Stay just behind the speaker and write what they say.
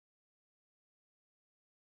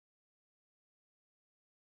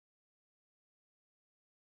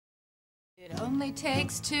It only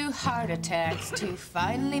takes 2 heart attacks to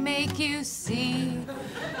finally make you see.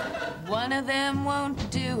 One of them won't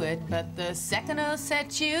do it, but the second will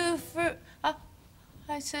set you free. Oh,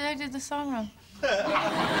 I said I did the song wrong.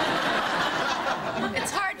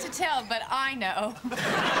 It's hard to tell, but I know.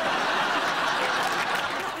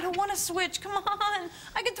 I don't want to switch. Come on.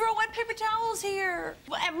 I can throw wet paper towels here.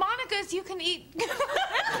 Well, at Monica's, you can eat. No,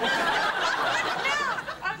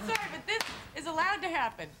 I'm sorry, but this is allowed to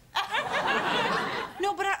happen.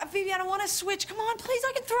 No, but Phoebe, I don't want to switch. Come on, please.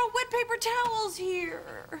 I can throw wet paper towels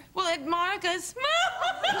here. Well, at Monica's.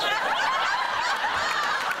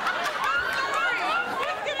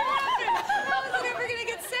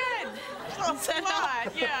 Well said.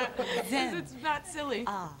 Yeah, because it's not silly.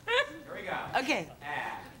 Here we go. Okay.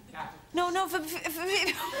 No.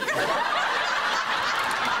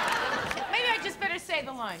 Maybe I just better say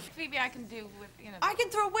the line. Phoebe, I can do with, you know. I can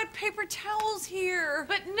throw wet paper towels here.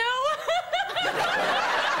 But no.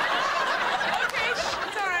 Okay,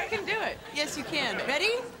 it's all right. I can do it. Yes, you can.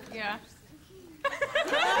 Ready? Yeah.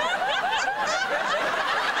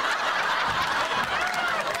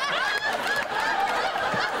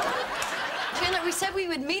 We said we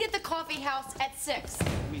would meet at the coffee house at 6.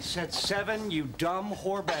 We said 7, you dumb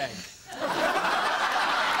whorebag.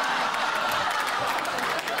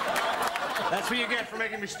 That's what you get for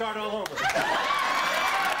making me start all over.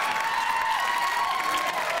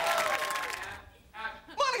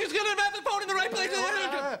 Monica's gonna have the phone in the right place.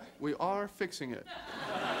 We are fixing it.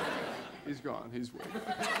 He's gone. He's waiting.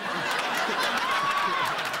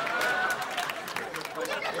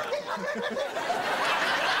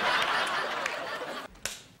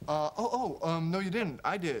 No, you didn't.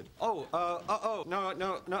 I did. No.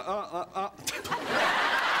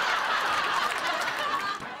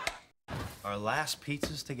 Our last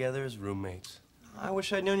pizzas together as roommates. I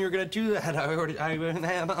wish I'd known you were gonna do that.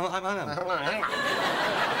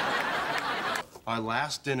 Our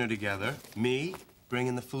last dinner together, me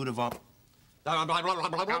bringing the food of our...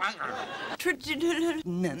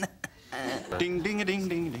 Ding, ding, a ding,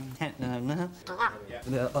 ding, ding.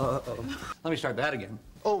 Let me start that again.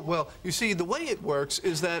 Oh, well, you see, the way it works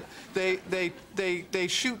is that they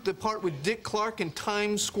shoot the part with Dick Clark in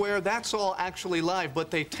Times Square. That's all actually live,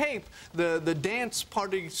 but they tape the dance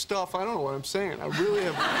party stuff. I don't know what I'm saying. I really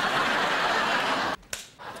have...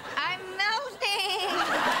 I'm melting!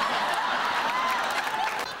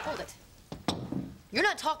 Hold it. You're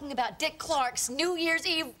not talking about Dick Clark's New Year's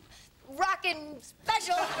Eve rockin'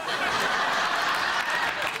 special.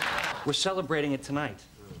 We're celebrating it tonight.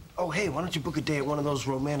 Oh, hey, why don't you book a day at one of those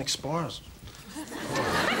romantic spas?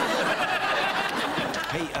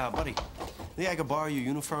 Hey, buddy, think I could borrow your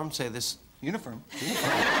uniform? Say this... Uniform?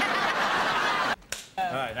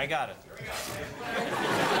 All right, I got it.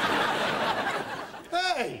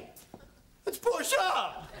 Hey! Let's push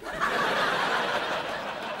up!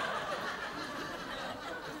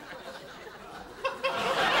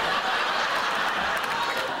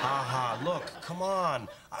 Look, come on.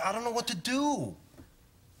 I don't know what to do.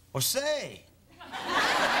 Or say.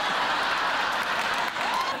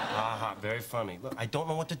 Very funny. Look, I don't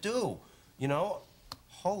know what to do. You know?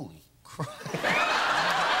 Holy crap.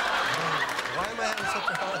 Why am I having such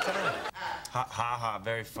a hard time?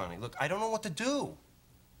 Very funny. Look, I don't know what to do.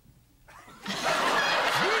 Jesus.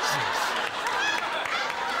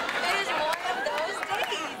 It is one of those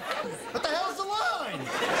days. What the hell's the line?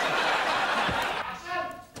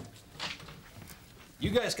 You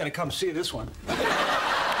guys gotta come see this one.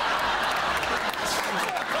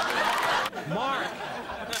 Mark!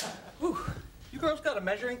 Whew. You girls got a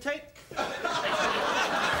measuring tape?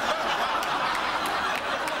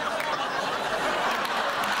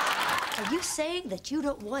 Are you saying that you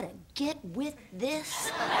don't want to get with this?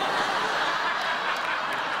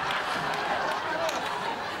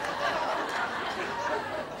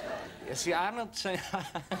 You see, I'm not saying...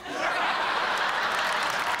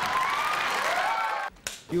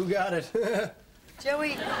 You got it.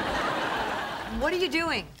 Joey, what are you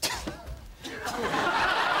doing?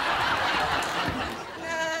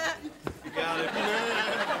 You got it.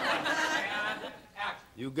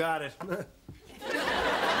 You got it. What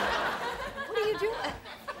are you doing?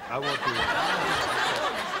 I won't do it.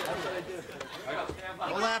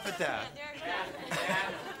 Don't laugh at that.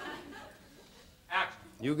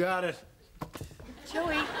 You got it.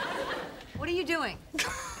 Joey, what are you doing?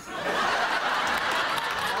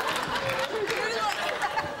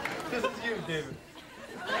 This is you, David.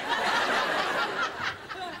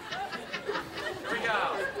 Here we go.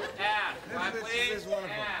 And, right, please. This is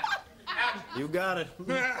wonderful. And, You got it. I'm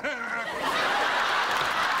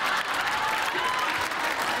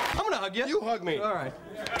gonna hug you. You hug me. All right.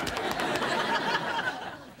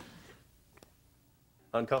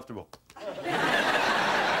 Uncomfortable.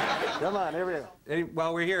 Come on, here we go.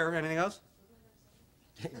 While we're here, anything else?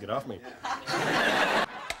 Get off me.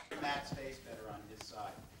 Matt's face better on his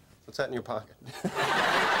side. What's that in your pocket?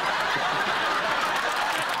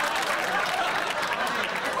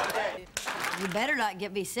 You better not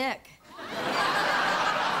get me sick.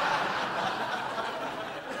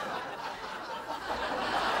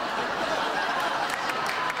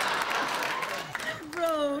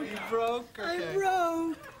 Broke? Okay. I'm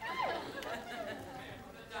broke.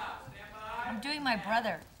 I'm doing my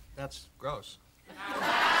brother. That's gross.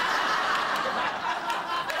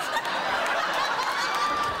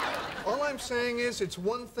 All I'm saying is it's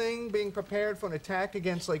one thing being prepared for an attack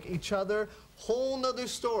against, like, each other. Whole nother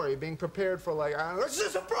story being prepared for, like, this is a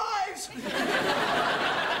surprise!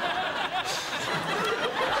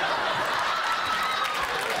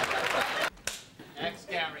 X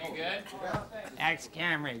camera, you good? X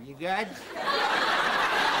camera, you good?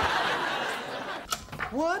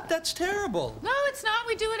 What? That's terrible. No, it's not.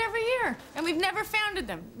 We do it every year. And we've never founded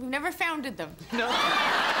them. We've never founded them. No.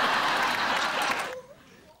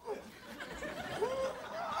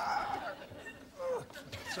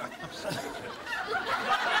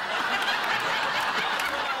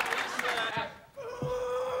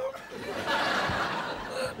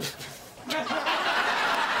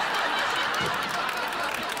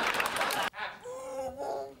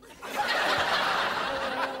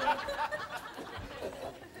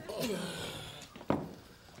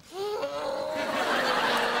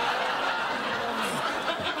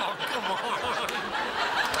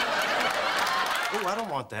 Oh, I don't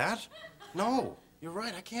want that. No, you're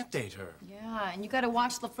right. I can't date her. Yeah, and you gotta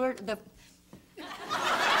watch the flirt.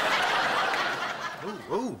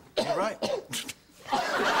 Ooh, you're right.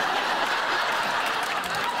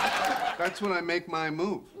 That's when I make my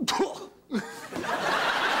move.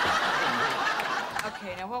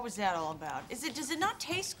 Okay, now what was that all about? Does it not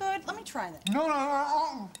taste good? Let me try that. No.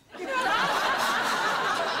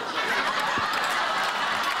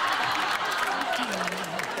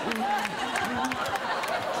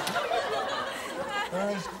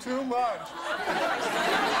 That's too much.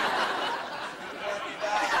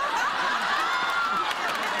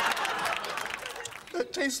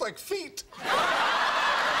 That tastes like feet.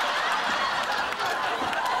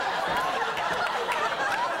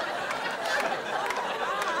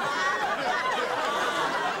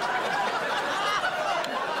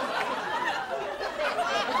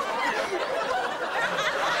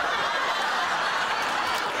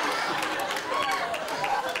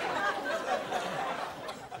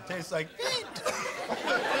 Tastes like feet.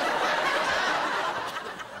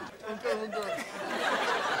 Okay.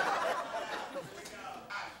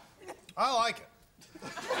 I like it.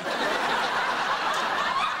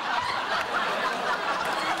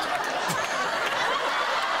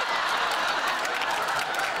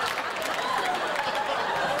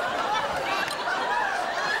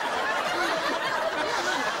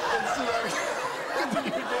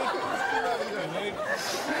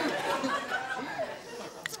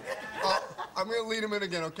 I'm gonna lead him in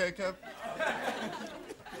again, okay, Kev?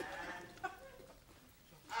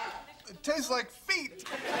 It tastes like feet.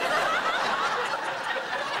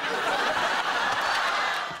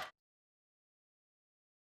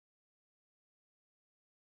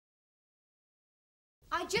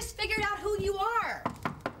 I just figured out who you are.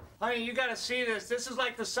 Honey, you gotta see this. This is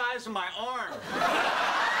like the size of my arm.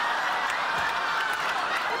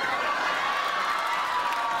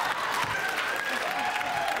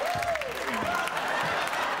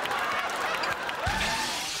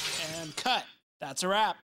 And cut. That's a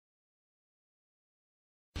wrap.